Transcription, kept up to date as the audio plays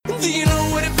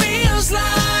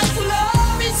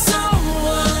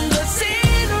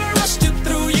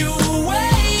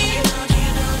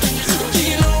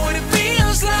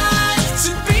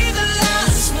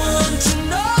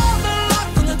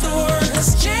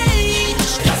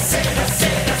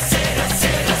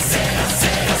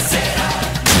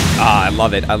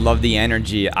love it. I love the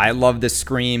energy. I love the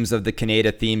screams of the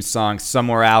Kaneda theme song.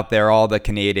 Somewhere out there, all the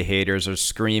Kaneda haters are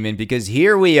screaming because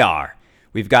here we are.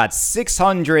 We've got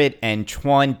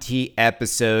 620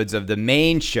 episodes of the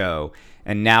main show,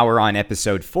 and now we're on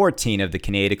episode 14 of the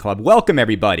Kaneda Club. Welcome,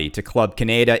 everybody, to Club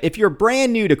Kaneda. If you're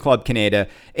brand new to Club Kaneda,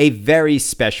 a very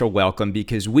special welcome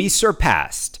because we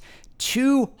surpassed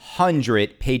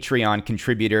 200 Patreon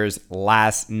contributors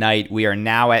last night. We are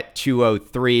now at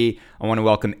 203. I want to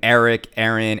welcome Eric,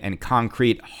 Aaron, and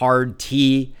Concrete Hard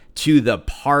T to the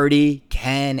party.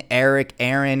 Ken, Eric,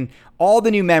 Aaron, all the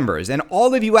new members, and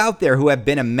all of you out there who have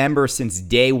been a member since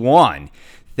day one.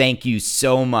 Thank you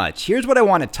so much. Here's what I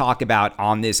want to talk about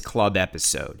on this club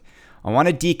episode. I want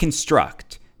to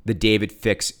deconstruct the David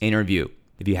Fix interview.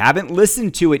 If you haven't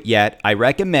listened to it yet, I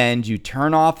recommend you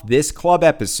turn off this club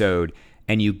episode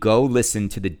and you go listen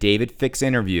to the David Fix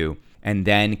interview and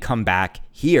then come back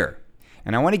here.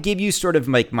 And I want to give you sort of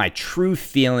like my true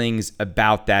feelings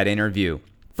about that interview.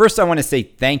 First, I want to say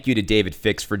thank you to David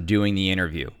Fix for doing the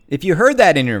interview. If you heard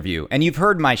that interview, and you've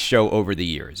heard my show over the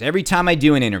years, every time I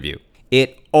do an interview,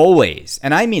 it always,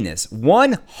 and I mean this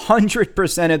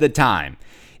 100% of the time,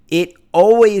 it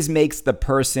always makes the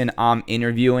person I'm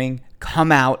interviewing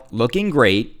come out looking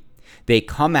great. They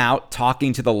come out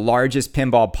talking to the largest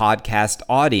pinball podcast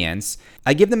audience.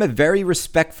 I give them a very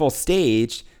respectful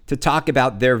stage to talk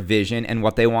about their vision and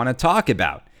what they want to talk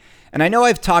about. And I know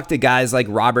I've talked to guys like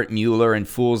Robert Mueller and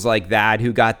fools like that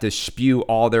who got to spew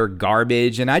all their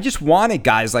garbage. And I just wanted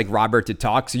guys like Robert to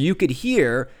talk so you could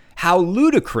hear how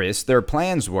ludicrous their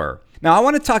plans were. Now, I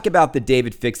want to talk about the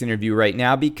David Fix interview right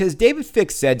now because David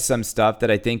Fix said some stuff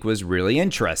that I think was really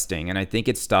interesting. And I think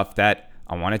it's stuff that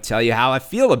I want to tell you how I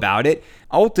feel about it.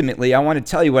 Ultimately, I want to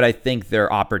tell you what I think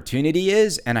their opportunity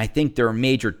is. And I think there are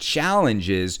major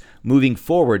challenges moving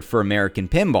forward for American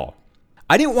pinball.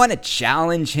 I didn't want to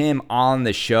challenge him on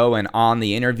the show and on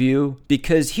the interview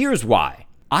because here's why.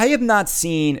 I have not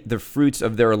seen the fruits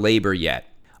of their labor yet.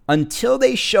 Until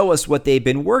they show us what they've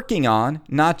been working on,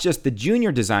 not just the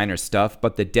junior designer stuff,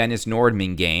 but the Dennis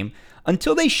Nordman game,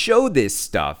 until they show this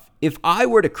stuff, if I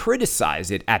were to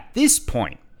criticize it at this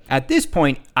point,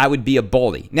 I would be a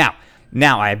bully.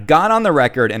 Now I've gone on the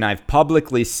record and I've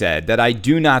publicly said that I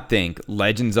do not think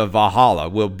Legends of Valhalla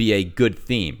will be a good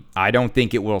theme. I don't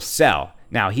think it will sell.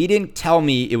 Now, he didn't tell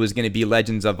me it was going to be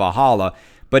Legends of Valhalla,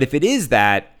 but if it is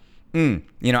that, I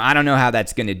don't know how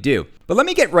that's going to do. But let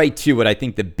me get right to what I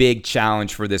think the big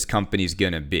challenge for this company is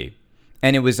going to be.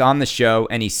 And it was on the show,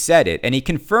 and he said it, and he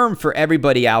confirmed for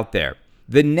everybody out there,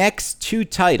 the next two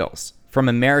titles from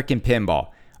American Pinball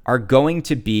are going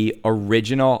to be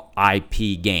original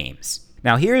IP games.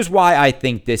 Now, here's why I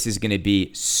think this is going to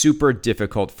be super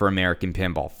difficult for American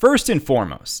Pinball. First and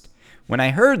foremost, when I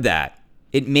heard that,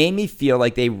 it made me feel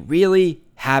like they really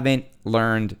haven't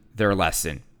learned their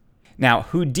lesson. Now,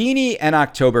 Houdini and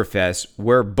Oktoberfest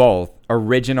were both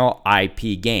original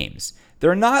IP games.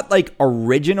 They're not like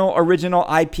original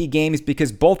IP games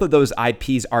because both of those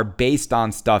IPs are based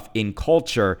on stuff in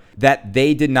culture that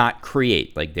they did not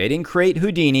create. Like they didn't create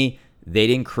Houdini, they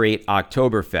didn't create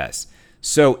Oktoberfest.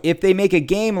 So if they make a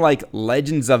game like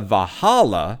Legends of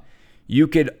Valhalla, you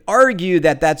could argue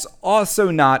that that's also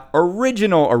not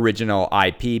original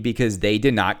IP because they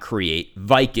did not create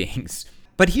Vikings.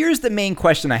 But here's the main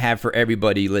question I have for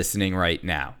everybody listening right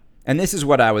now. And this is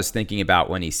what I was thinking about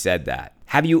when he said that.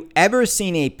 Have you ever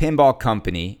seen a pinball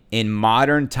company in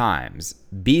modern times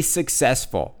be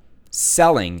successful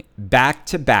selling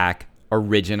back-to-back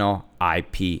original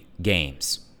IP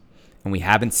games? And we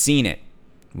haven't seen it.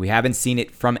 We haven't seen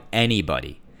it from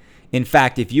anybody. In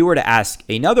fact, if you were to ask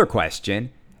another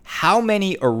question, how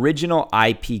many original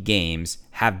IP games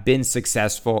have been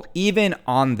successful even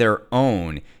on their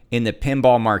own in the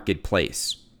pinball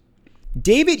marketplace?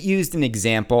 David used an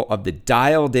example of the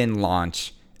dialed-in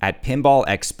launch at Pinball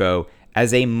Expo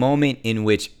as a moment in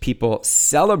which people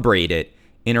celebrated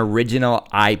an original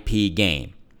IP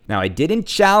game. Now, I didn't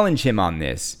challenge him on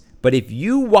this, but if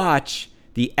you watch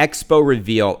the Expo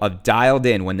reveal of Dialed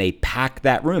In when they packed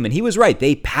that room, and he was right,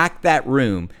 they packed that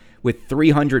room with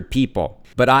 300 people.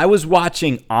 But I was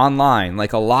watching online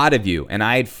like a lot of you, and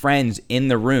I had friends in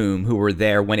the room who were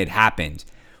there when it happened.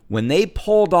 When they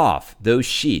pulled off those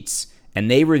sheets and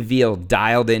they revealed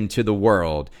Dialed Into the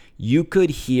World, you could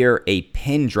hear a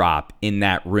pin drop in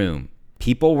that room.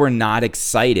 People were not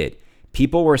excited.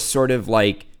 People were sort of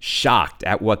like shocked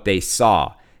at what they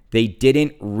saw. They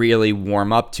didn't really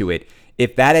warm up to it.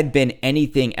 If that had been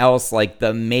anything else like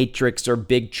The Matrix or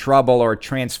Big Trouble or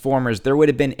Transformers, there would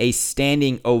have been a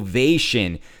standing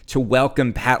ovation to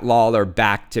welcome Pat Lawler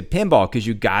back to pinball, because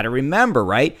you got to remember,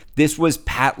 right? This was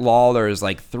Pat Lawler's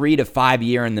like 3 to 5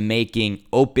 year in the making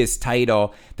opus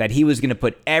title that he was going to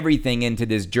put everything into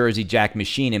this Jersey Jack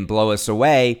machine and blow us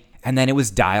away, and then it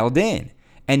was Dialed In.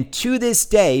 And to this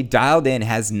day, Dialed In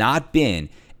has not been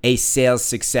a sales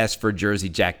success for Jersey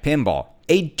Jack pinball.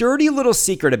 A dirty little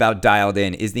secret about Dialed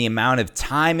In is the amount of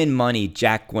time and money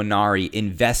Jack Guarnieri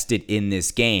invested in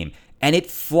this game, and it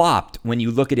flopped when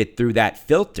you look at it through that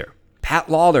filter. Pat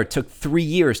Lawler took 3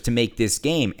 years to make this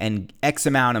game and X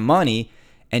amount of money,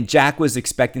 and Jack was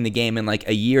expecting the game in like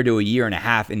a year to a year and a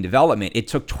half in development. It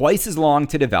took twice as long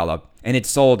to develop, and it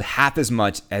sold half as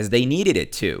much as they needed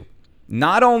it to.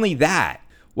 Not only that,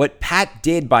 what Pat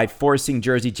did by forcing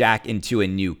Jersey Jack into a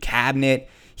new cabinet,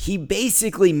 he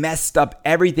basically messed up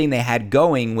everything they had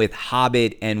going with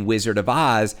Hobbit and Wizard of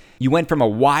Oz. You went from a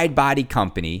wide body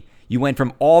company, you went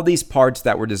from all these parts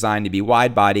that were designed to be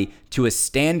wide body to a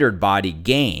standard body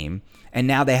game, and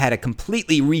now they had to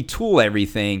completely retool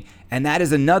everything, and that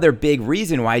is another big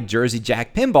reason why Jersey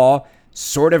Jack Pinball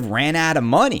sort of ran out of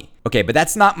money. Okay, but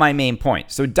that's not my main point.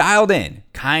 So Dialed In,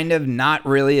 kind of not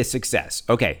really a success.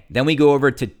 Okay, then we go over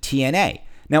to TNA.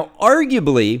 Now,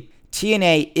 arguably,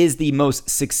 TNA is the most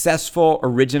successful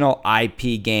original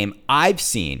IP game I've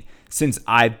seen since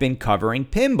I've been covering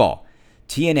pinball.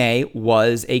 TNA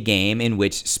was a game in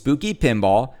which Spooky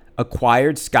Pinball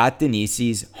acquired Scott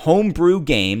Denise's homebrew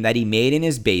game that he made in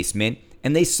his basement,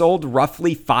 and they sold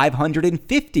roughly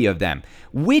 550 of them,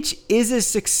 which is a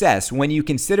success when you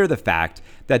consider the fact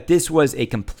that this was a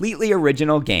completely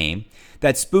original game,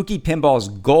 that Spooky Pinball's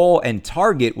goal and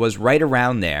target was right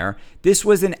around there. This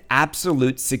was an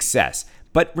absolute success.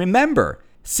 But remember,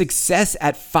 success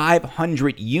at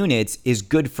 500 units is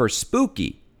good for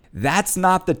Spooky. That's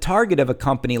not the target of a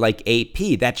company like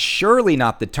AP. That's surely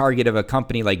not the target of a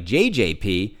company like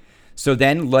JJP. So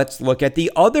then let's look at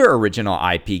the other original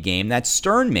IP game that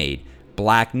Stern made,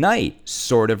 Black Knight,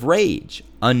 Sword of Rage.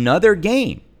 Another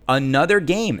game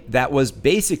that was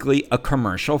basically a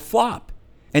commercial flop.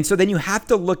 And so then you have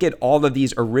to look at all of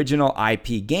these original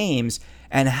IP games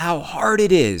and how hard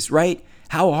it is, right?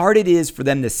 How hard it is for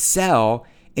them to sell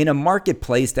in a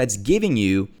marketplace that's giving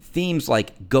you themes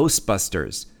like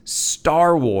Ghostbusters,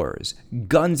 Star Wars,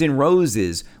 Guns N'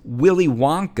 Roses, Willy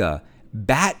Wonka,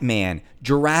 Batman,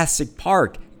 Jurassic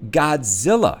Park,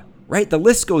 Godzilla, right? The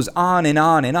list goes on and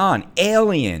on and on.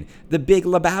 Alien, The Big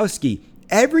Lebowski,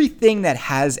 everything that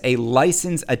has a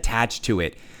license attached to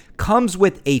it comes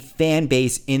with a fan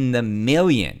base in the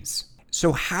millions.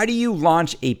 So how do you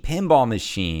launch a pinball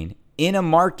machine in a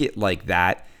market like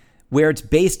that where it's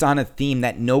based on a theme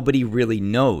that nobody really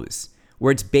knows,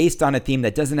 where it's based on a theme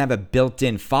that doesn't have a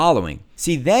built-in following?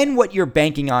 See, then what you're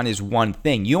banking on is one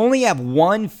thing. You only have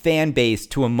one fan base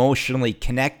to emotionally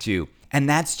connect to, and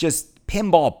that's just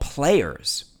pinball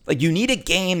players. Like, you need a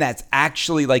game that's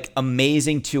actually like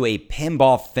amazing to a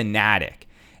pinball fanatic.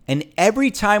 And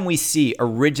every time we see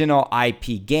original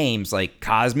IP games like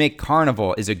Cosmic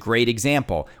Carnival is a great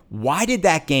example. Why did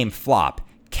that game flop?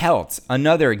 Celts,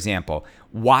 another example.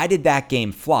 Why did that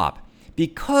game flop?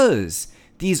 Because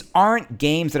these aren't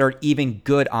games that are even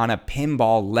good on a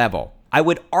pinball level. I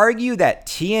would argue that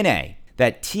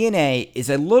TNA is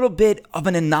a little bit of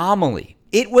an anomaly.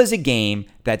 It was a game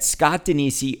that Scott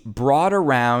Danesi brought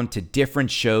around to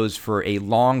different shows for a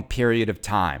long period of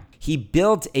time. He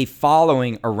built a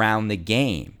following around the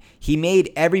game. He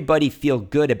made everybody feel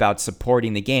good about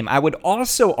supporting the game. I would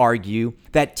also argue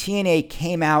that TNA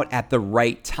came out at the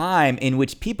right time in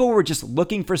which people were just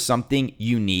looking for something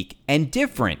unique and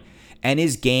different. And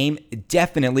his game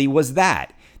definitely was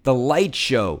that. The light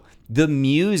show, the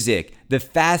music, the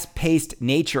fast-paced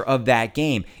nature of that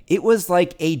game. It was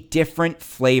like a different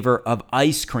flavor of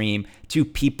ice cream to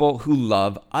people who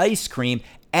love ice cream.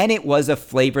 And it was a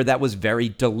flavor that was very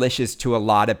delicious to a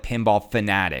lot of pinball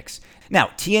fanatics. Now,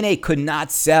 TNA could not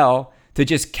sell to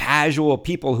just casual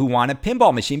people who want a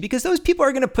pinball machine because those people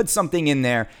are going to put something in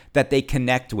there that they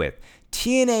connect with.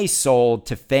 TNA sold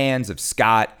to fans of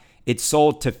Scott. It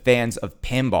sold to fans of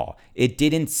pinball. It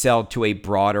didn't sell to a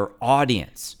broader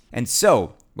audience. And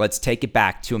so, let's take it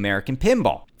back to American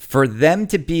pinball. For them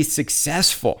to be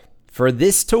successful, for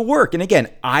this to work, and again,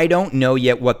 I don't know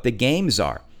yet what the games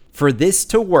are. For this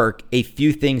to work, a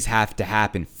few things have to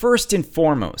happen. First and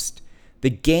foremost, the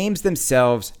games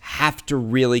themselves have to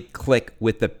really click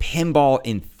with the pinball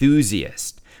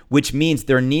enthusiast, which means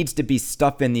there needs to be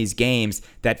stuff in these games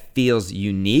that feels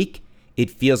unique. It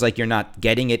feels like you're not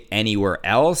getting it anywhere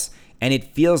else. and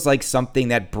it feels like something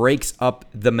that breaks up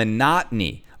the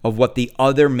monotony of what the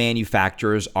other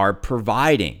manufacturers are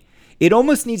providing. It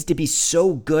almost needs to be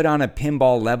so good on a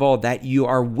pinball level that you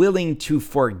are willing to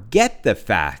forget the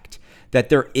fact that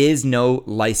there is no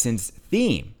licensed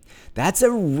theme. That's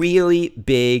a really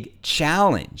big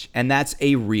challenge, and that's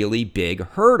a really big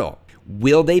hurdle.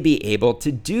 Will they be able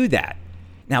to do that?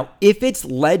 Now, if it's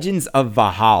Legends of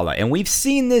Valhalla, and we've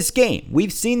seen this game,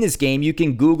 you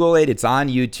can Google it, it's on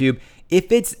YouTube.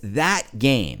 If it's that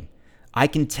game, I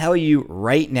can tell you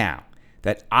right now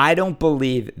that I don't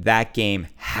believe that game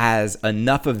has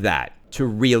enough of that to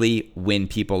really win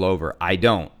people over. I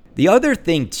don't. The other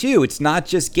thing too, it's not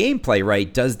just gameplay,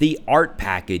 right? Does the art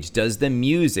package, does the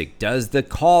music, does the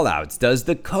callouts, does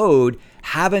the code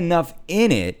have enough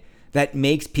in it that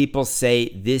makes people say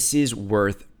this is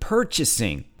worth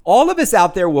purchasing? All of us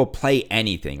out there will play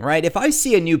anything, right? If I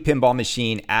see a new pinball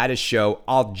machine at a show,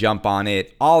 I'll jump on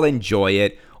it, I'll enjoy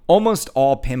it. Almost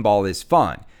all pinball is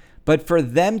fun. But for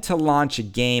them to launch a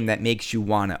game that makes you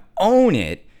want to own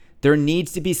it, there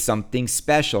needs to be something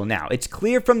special. Now, it's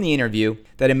clear from the interview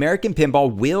that American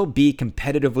Pinball will be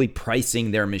competitively pricing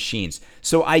their machines.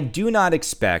 So I do not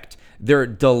expect their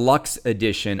deluxe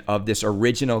edition of this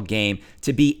original game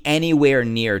to be anywhere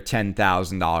near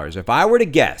 $10,000. If I were to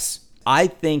guess, I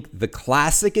think the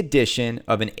classic edition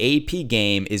of an AP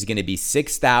game is going to be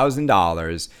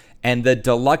 $6,000 and the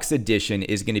deluxe edition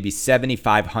is going to be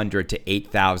 $7,500 to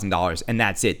 $8,000, and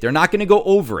that's it. They're not going to go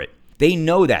over it. They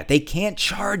know that. They can't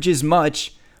charge as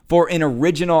much for an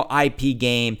original IP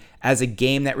game as a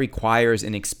game that requires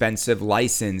an expensive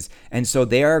license. And so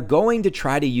they are going to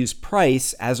try to use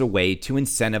price as a way to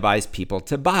incentivize people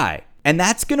to buy. And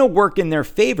that's going to work in their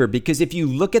favor because if you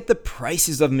look at the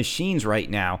prices of machines right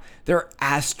now, they're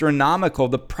astronomical.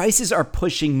 The prices are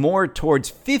pushing more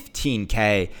towards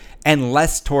 $15K and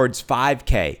less towards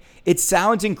 $5K. It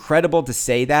sounds incredible to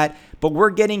say that, but we're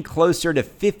getting closer to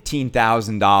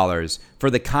 $15,000 for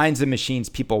the kinds of machines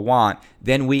people want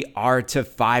than we are to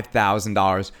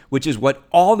 $5,000, which is what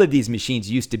all of these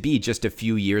machines used to be just a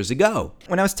few years ago.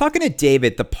 When I was talking to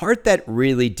David, the part that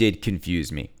really did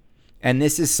confuse me, and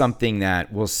this is something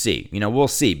that we'll see,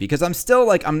 because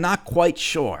I'm not quite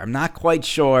sure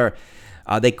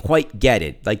they quite get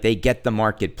it, like they get the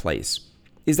marketplace,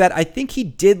 is that I think he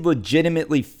did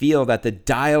legitimately feel that the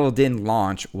dialed-in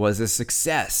launch was a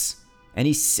success. And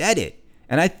he said it.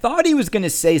 And I thought he was going to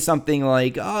say something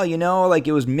like,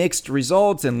 it was mixed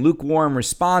results and lukewarm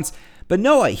response. But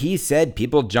no, he said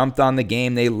people jumped on the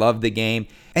game, they loved the game.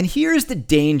 And here's the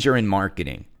danger in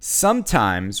marketing.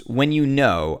 Sometimes when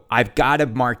I've got to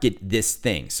market this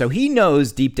thing. So he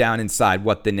knows deep down inside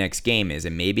what the next game is.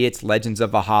 And maybe it's Legends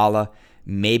of Valhalla.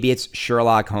 Maybe it's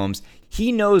Sherlock Holmes.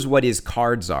 He knows what his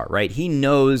cards are, right? He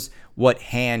knows what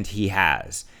hand he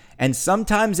has. And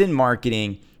sometimes in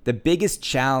marketing, the biggest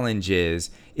challenge is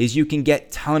you can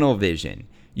get tunnel vision.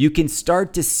 You can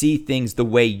start to see things the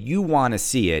way you want to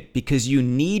see it because you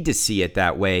need to see it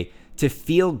that way to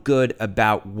feel good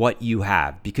about what you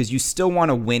have because you still want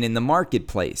to win in the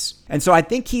marketplace. And so I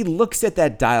think he looks at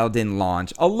that dialed-in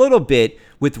launch a little bit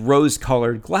with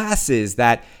rose-colored glasses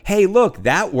that, hey, look,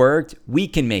 that worked. We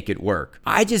can make it work.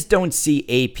 I just don't see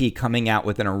AP coming out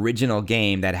with an original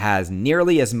game that has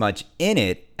nearly as much in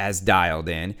it as dialed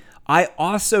in. I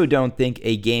also don't think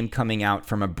a game coming out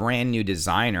from a brand new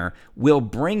designer will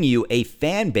bring you a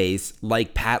fan base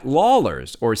like Pat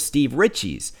Lawler's or Steve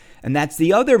Ritchie's. And that's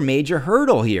the other major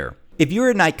hurdle here. If you're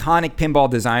an iconic pinball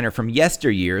designer from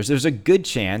yesteryears, there's a good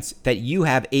chance that you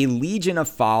have a legion of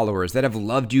followers that have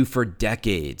loved you for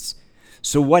decades.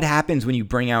 So what happens when you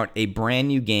bring out a brand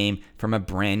new game from a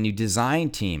brand new design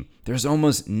team? There's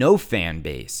almost no fan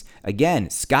base.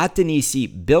 Again, Scott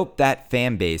Danesi built that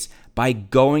fan base by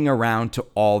going around to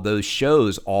all those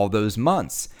shows, all those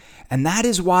months. And that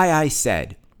is why I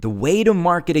said, the way to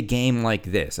market a game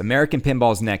like this, American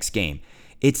Pinball's next game,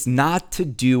 it's not to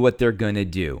do what they're going to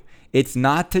do. It's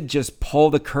not to just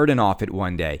pull the curtain off it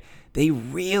one day. They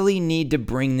really need to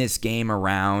bring this game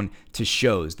around to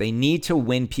shows. They need to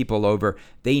win people over.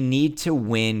 They need to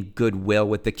win goodwill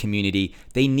with the community.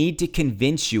 They need to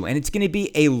convince you. And it's going to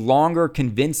be a longer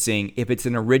convincing if it's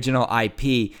an original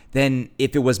IP than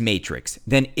if it was Matrix,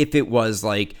 than if it was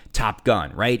like Top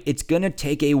Gun, right? It's going to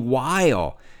take a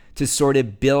while to sort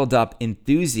of build up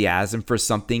enthusiasm for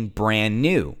something brand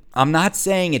new. I'm not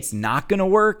saying it's not going to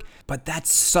work, but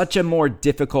that's such a more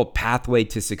difficult pathway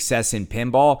to success in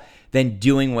pinball than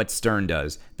doing what Stern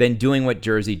does, than doing what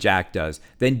Jersey Jack does,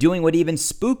 than doing what even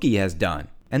Spooky has done.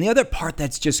 And the other part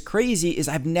that's just crazy is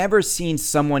I've never seen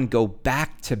someone go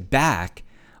back to back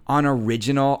on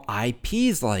original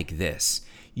IPs like this.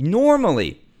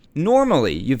 Normally,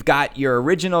 Normally, you've got your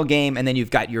original game and then you've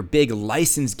got your big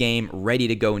license game ready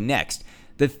to go next.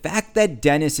 The fact that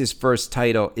Dennis's first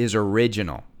title is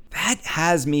original, that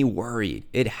has me worried.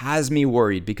 It has me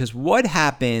worried because what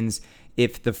happens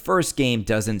if the first game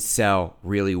doesn't sell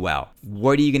really well?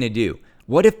 What are you going to do?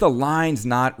 What if the line's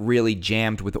not really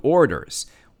jammed with orders?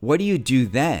 What do you do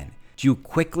then? Do you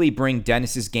quickly bring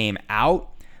Dennis's game out?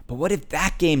 But what if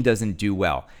that game doesn't do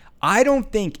well? I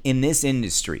don't think in this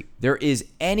industry there is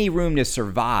any room to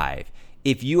survive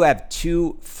if you have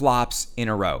 2 flops in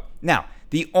a row. Now,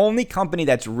 the only company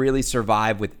that's really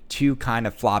survived with 2 kind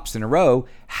of flops in a row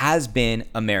has been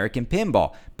American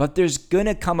Pinball. But there's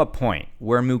gonna come a point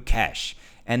where Mukesh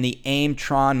and the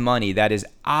Aimtron money that is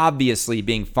obviously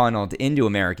being funneled into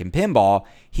American Pinball,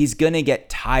 he's gonna get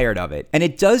tired of it. And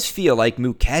it does feel like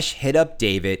Mukesh hit up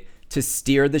David to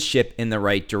steer the ship in the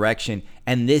right direction,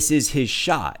 and this is his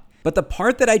shot. But the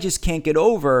part that I just can't get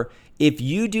over, if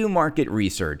you do market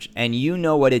research and you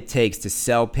know what it takes to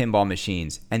sell pinball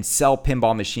machines and sell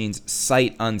pinball machines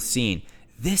sight unseen,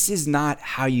 this is not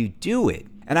how you do it.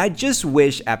 And I just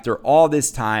wish after all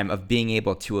this time of being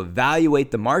able to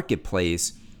evaluate the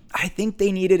marketplace, I think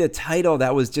they needed a title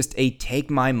that was just a take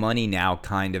my money now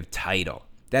kind of title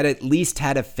that at least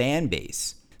had a fan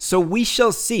base. So we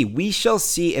shall see. We shall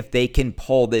see if they can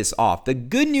pull this off. The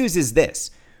good news is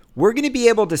this. We're going to be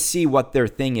able to see what their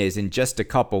thing is in just a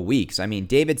couple weeks. I mean,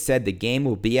 David said the game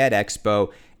will be at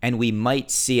Expo, and we might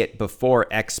see it before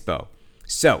Expo.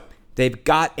 So they've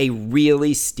got a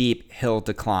really steep hill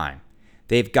to climb.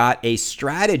 They've got a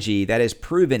strategy that has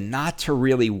proven not to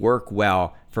really work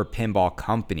well for pinball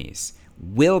companies.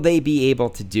 Will they be able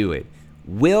to do it?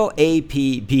 Will AP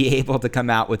be able to come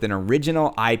out with an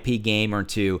original IP game or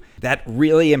two that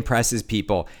really impresses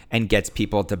people and gets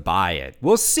people to buy it?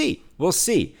 We'll see. We'll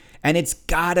see. And it's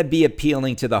got to be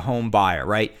appealing to the home buyer,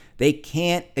 right? They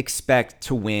can't expect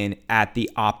to win at the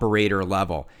operator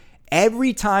level.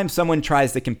 Every time someone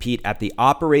tries to compete at the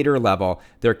operator level,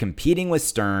 they're competing with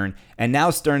Stern, and now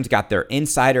Stern's got their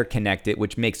insider connected,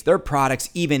 which makes their products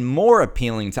even more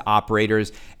appealing to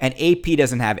operators, and AP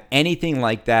doesn't have anything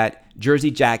like that.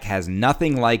 Jersey Jack has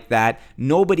nothing like that.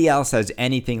 Nobody else has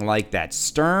anything like that.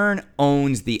 Stern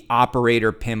owns the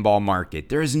operator pinball market.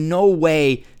 There's no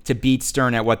way to beat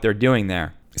Stern at what they're doing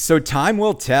there. So time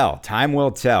will tell. Time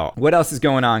will tell. What else is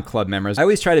going on, club members? I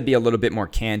always try to be a little bit more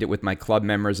candid with my club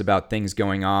members about things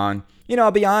going on. You know,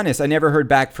 I'll be honest, I never heard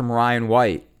back from Ryan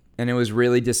White, and it was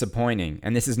really disappointing.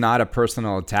 And this is not a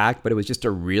personal attack, but it was just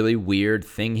a really weird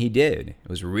thing he did. It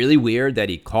was really weird that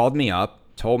he called me up,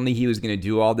 told me he was going to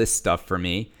do all this stuff for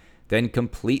me, then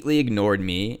completely ignored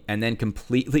me, and then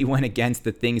completely went against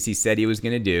the things he said he was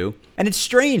going to do. And it's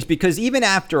strange because even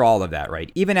after all of that, right?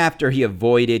 Even after he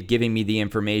avoided giving me the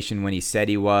information when he said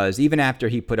he was, even after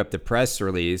he put up the press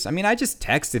release, I mean, I just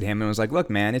texted him and was like, look,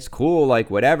 man, it's cool, like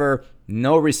whatever.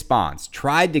 No response.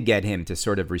 Tried to get him to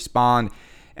sort of respond,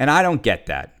 and I don't get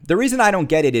that. The reason I don't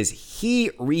get it is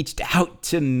he reached out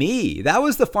to me. That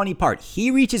was the funny part.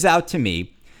 He reaches out to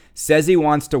me, says he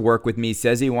wants to work with me,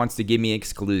 says he wants to give me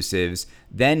exclusives,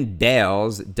 then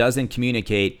bails, doesn't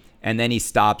communicate, and then he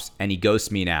stops and he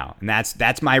ghosts me now. And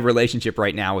that's my relationship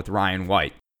right now with Ryan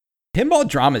White. Pinball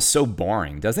drama is so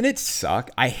boring. Doesn't it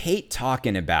suck? I hate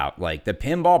talking about like the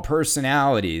pinball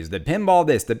personalities, the pinball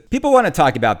this. The people want to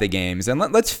talk about the games, and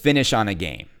let's finish on a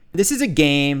game. This is a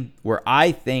game where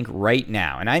I think right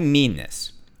now, and I mean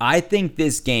this, I think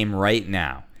this game right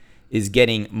now is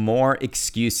getting more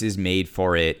excuses made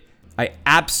for it. I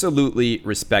absolutely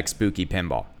respect Spooky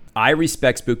Pinball. I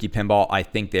respect Spooky Pinball. I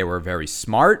think they were very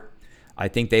smart. I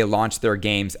think they launched their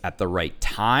games at the right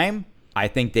time. I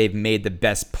think they've made the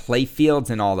best play fields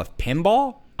in all of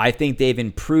pinball. I think they've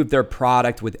improved their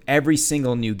product with every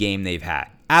single new game they've had.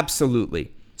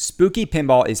 Absolutely. Spooky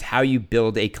Pinball is how you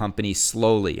build a company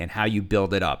slowly and how you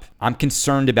build it up. I'm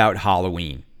concerned about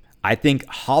Halloween. I think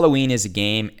Halloween is a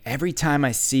game, every time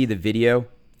I see the video,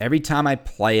 every time I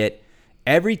play it,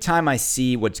 every time I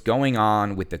see what's going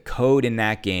on with the code in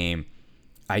that game,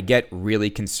 I get really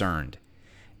concerned.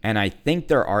 And I think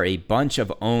there are a bunch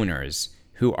of owners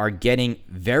who are getting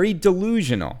very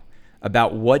delusional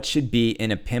about what should be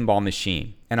in a pinball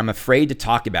machine. And I'm afraid to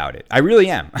talk about it. I really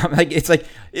am. It's like,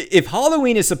 if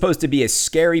Halloween is supposed to be a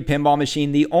scary pinball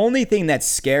machine, the only thing that's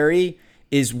scary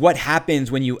is what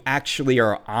happens when you actually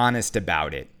are honest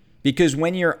about it. Because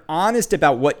when you're honest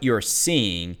about what you're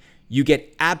seeing, you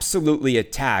get absolutely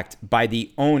attacked by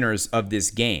the owners of this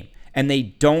game. And they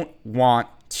don't want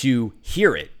to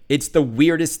hear it. It's the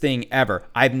weirdest thing ever.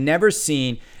 I've never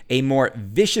seen a more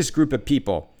vicious group of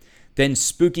people than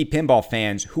spooky pinball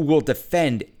fans who will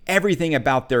defend everything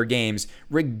about their games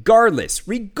regardless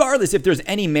if there's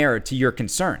any merit to your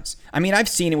concerns. I mean, I've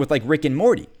seen it with like Rick and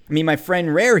Morty. I mean, my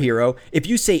friend Rare Hero, if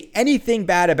you say anything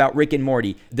bad about Rick and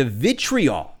Morty, the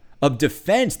vitriol of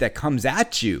defense that comes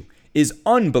at you is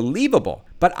unbelievable.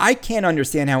 But I can't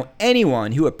understand how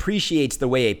anyone who appreciates the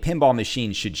way a pinball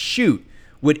machine should shoot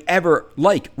would ever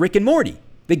like Rick and Morty.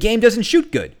 The game doesn't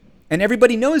shoot good. And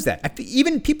everybody knows that.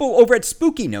 Even people over at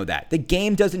Spooky know that. The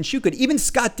game doesn't shoot good. Even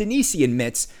Scott Denisi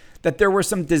admits that there were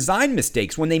some design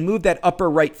mistakes. When they moved that upper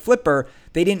right flipper,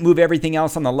 they didn't move everything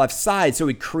else on the left side, so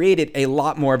it created a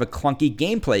lot more of a clunky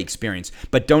gameplay experience.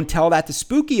 But don't tell that to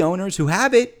Spooky owners who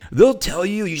have it. They'll tell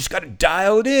you just got to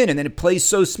dial it in and then it plays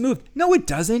so smooth. No, it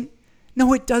doesn't.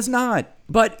 No, it does not.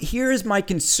 But here's my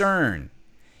concern,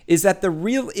 is that the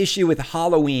real issue with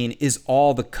Halloween is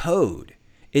all the code.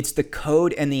 It's the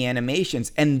code and the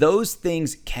animations, and those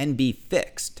things can be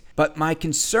fixed. But my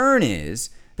concern is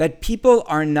that people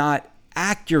are not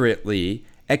accurately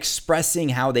expressing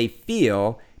how they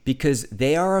feel because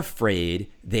they are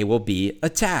afraid they will be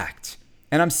attacked.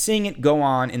 And I'm seeing it go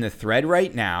on in the thread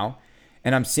right now,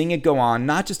 and I'm seeing it go on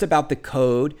not just about the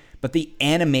code, but the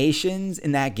animations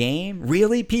in that game.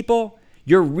 Really, people?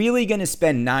 You're really going to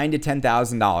spend $9,000 to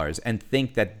 $10,000 and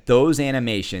think that those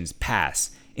animations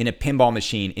pass in a pinball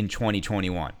machine in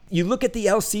 2021. You look at the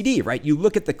LCD, right? You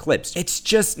look at the clips. It's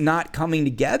just not coming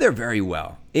together very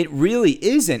well. It really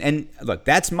isn't. And look,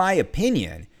 that's my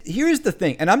opinion. Here's the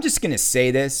thing, and I'm just going to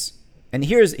say this, and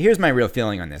here's my real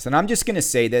feeling on this, and I'm just going to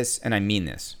say this, and I mean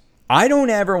this. I don't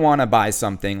ever want to buy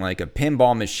something like a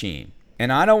pinball machine,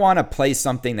 and I don't want to play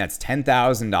something that's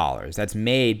 $10,000 that's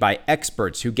made by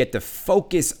experts who get to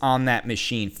focus on that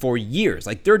machine for years.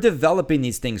 Like, they're developing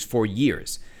these things for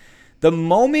years. The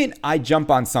moment I jump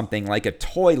on something like a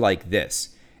toy like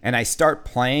this and I start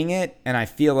playing it and I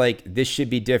feel like this should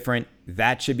be different,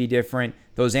 that should be different,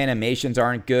 those animations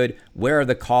aren't good, where are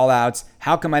the call outs,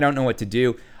 how come I don't know what to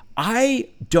do? I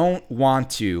don't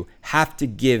want to have to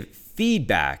give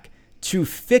feedback to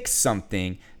fix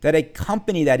something that a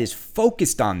company that is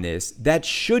focused on this, that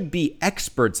should be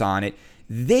experts on it,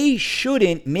 they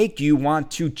shouldn't make you want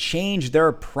to change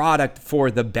their product for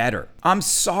the better. I'm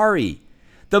sorry.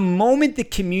 The moment the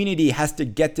community has to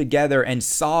get together and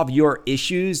solve your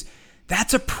issues,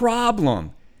 that's a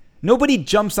problem. Nobody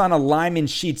jumps on a Lyman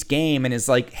Sheets game and is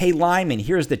like, hey, Lyman,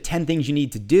 here's the 10 things you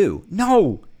need to do.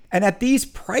 No. And at these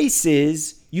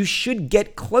prices, you should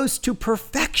get close to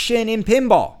perfection in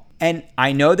pinball. And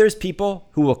I know there's people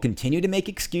who will continue to make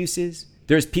excuses.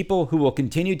 There's people who will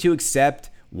continue to accept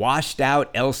washed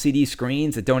out LCD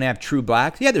screens that don't have true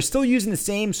blacks. Yeah, they're still using the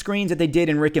same screens that they did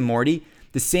in Rick and Morty.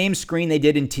 The same screen they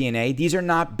did in TNA. These are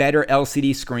not better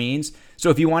LCD screens. So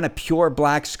if you want a pure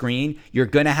black screen, you're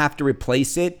going to have to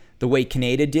replace it the way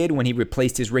Kaneda did when he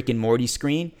replaced his Rick and Morty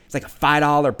screen. It's like a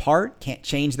 $5 part. Can't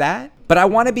change that. But I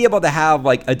want to be able to have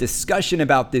like a discussion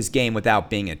about this game without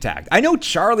being attacked. I know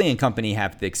Charlie and company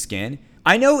have thick skin.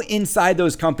 I know inside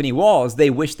those company walls, they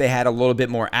wish they had a little bit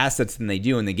more assets than they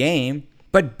do in the game.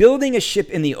 But building a ship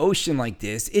in the ocean like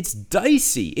this, it's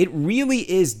dicey. It really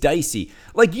is dicey.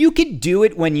 Like, you could do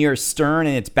it when you're Stern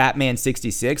and it's Batman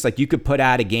 66. Like, you could put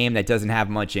out a game that doesn't have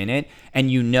much in it and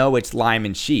you know it's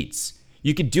Lyman Sheets.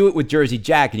 You could do it with Jersey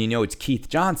Jack and you know it's Keith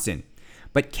Johnson.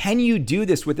 But can you do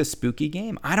this with a spooky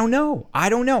game? I don't know.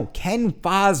 Can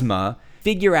Phasma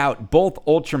figure out both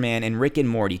Ultraman and Rick and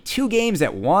Morty? 2 games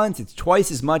at once. It's twice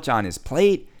as much on his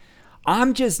plate.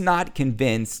 I'm just not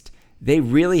convinced they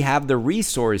really have the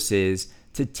resources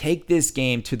to take this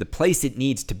game to the place it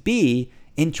needs to be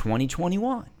in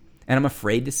 2021. And I'm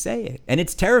afraid to say it. And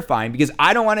it's terrifying because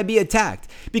I don't want to be attacked.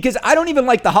 Because I don't even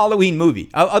like the Halloween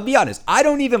movie. I'll be honest. I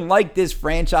don't even like this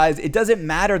franchise. It doesn't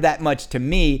matter that much to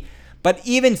me. But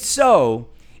even so,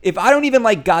 if I don't even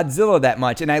like Godzilla that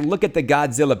much and I look at the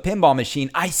Godzilla pinball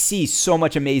machine, I see so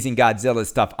much amazing Godzilla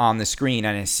stuff on the screen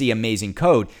and I see amazing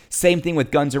code. Same thing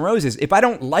with Guns N' Roses. If I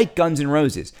don't like Guns N'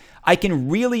 Roses, I can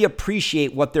really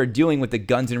appreciate what they're doing with the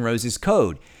Guns N' Roses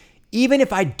code. Even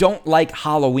if I don't like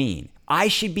Halloween, I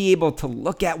should be able to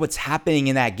look at what's happening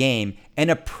in that game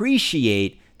and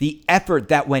appreciate the effort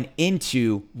that went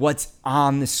into what's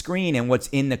on the screen and what's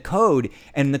in the code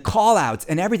and the call outs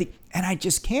and everything. And I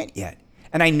just can't yet.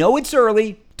 And I know it's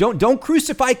early. Don't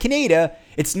crucify Kaneda.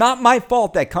 It's not my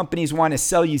fault that companies want to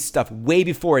sell you stuff way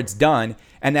before it's done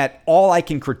and that all I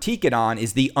can critique it on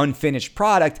is the unfinished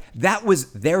product. That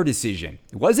was their decision.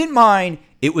 It wasn't mine.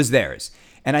 It was theirs.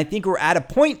 And I think we're at a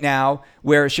point now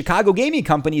where Chicago Gaming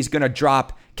Company is going to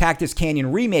drop Cactus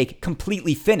Canyon Remake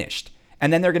completely finished.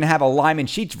 And then they're going to have a Lyman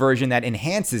Sheets version that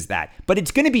enhances that. But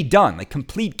it's going to be done, like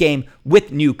complete game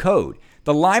with new code.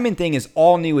 The Lyman thing is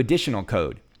all new additional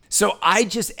code. So I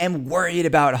just am worried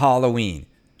about Halloween,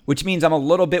 which means I'm a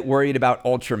little bit worried about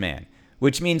Ultraman,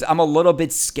 which means I'm a little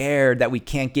bit scared that we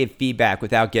can't give feedback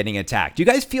without getting attacked. Do you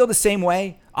guys feel the same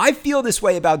way? I feel this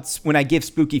way about when I give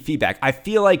spooky feedback. I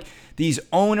feel like these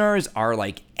owners are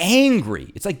like angry.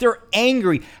 It's like they're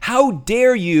angry. How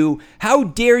dare you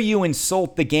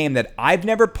insult the game that I've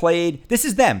never played? This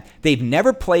is them. They've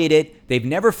never played it. They've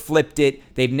never flipped it.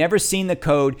 They've never seen the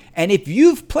code. And if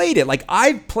you've played it, like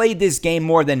I've played this game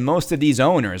more than most of these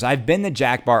owners. I've been the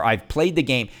Jack Bar. I've played the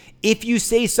game. If you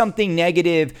say something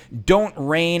negative, don't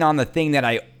rain on the thing that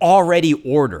I already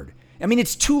ordered. I mean,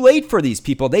 it's too late for these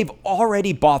people. They've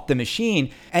already bought the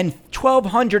machine, and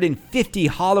 1,250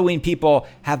 Halloween people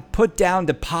have put down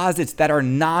deposits that are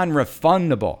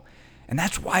non-refundable. And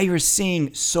that's why you're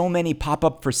seeing so many pop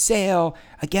up for sale.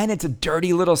 Again, it's a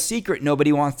dirty little secret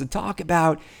nobody wants to talk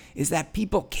about, is that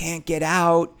people can't get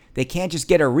out. They can't just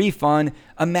get a refund.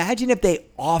 Imagine if they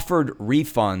offered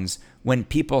refunds when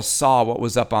people saw what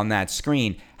was up on that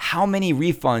screen. How many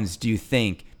refunds do you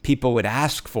think people would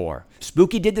ask for?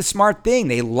 Spooky did the smart thing.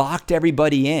 They locked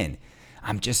everybody in.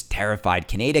 I'm just terrified.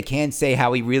 Kaneda can't say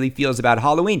how he really feels about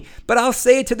Halloween, but I'll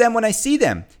say it to them when I see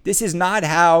them. This is not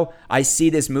how I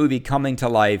see this movie coming to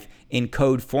life in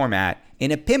code format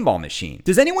in a pinball machine.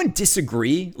 Does anyone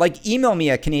disagree? Like, email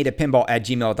me at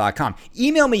kanedapinball@gmail.com.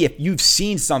 Email me if you've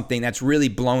seen something that's really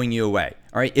blowing you away.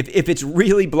 All right, if it's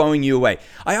really blowing you away.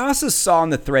 I also saw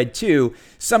on the thread too,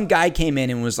 some guy came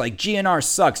in and was like, GNR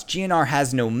sucks. GNR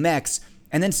has no mechs.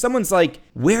 And then someone's like,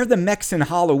 where are the mechs in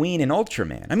Halloween and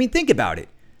Ultraman? I mean, think about it.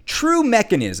 True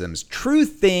mechanisms, true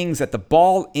things that the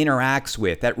ball interacts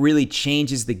with that really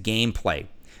changes the gameplay.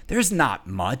 There's not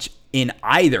much in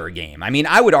either game. I mean,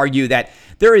 I would argue that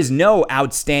there is no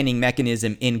outstanding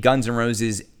mechanism in Guns N'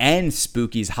 Roses and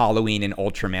Spooky's Halloween and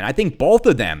Ultraman. I think both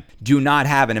of them do not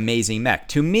have an amazing mech.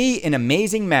 To me, an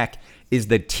amazing mech is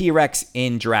the T-Rex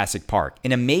in Jurassic Park.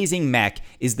 An amazing mech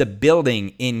is the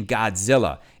building in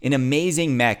Godzilla. An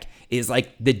amazing mech is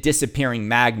like the disappearing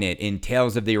magnet in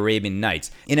Tales of the Arabian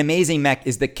Nights. An amazing mech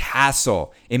is the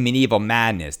castle in Medieval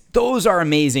Madness. Those are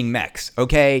amazing mechs,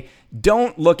 okay?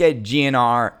 Don't look at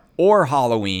GNR or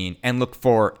Halloween and look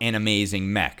for an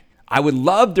amazing mech. I would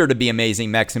love there to be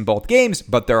amazing mechs in both games,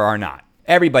 but there are not.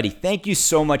 Everybody, thank you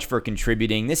so much for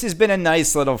contributing. This has been a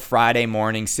nice little Friday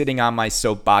morning sitting on my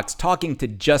soapbox talking to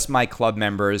just my club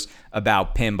members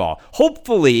about pinball.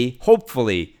 Hopefully,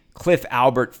 Cliff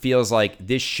Albert feels like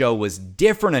this show was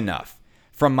different enough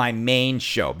from my main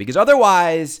show, because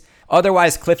otherwise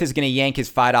Cliff is going to yank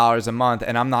his $5 a month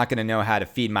and I'm not going to know how to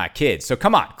feed my kids. So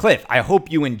come on, Cliff, I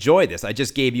hope you enjoy this. I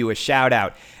just gave you a shout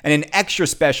out, and an extra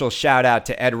special shout out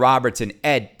to Ed Robertson.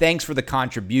 Ed, thanks for the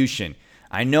contribution.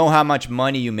 I know how much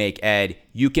money you make, Ed.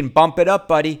 You can bump it up,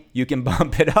 buddy. You can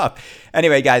bump it up.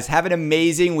 Anyway, guys, have an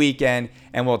amazing weekend,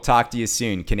 and we'll talk to you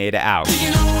soon. Kaneda out.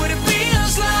 You know what it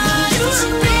feels like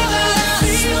to be alive.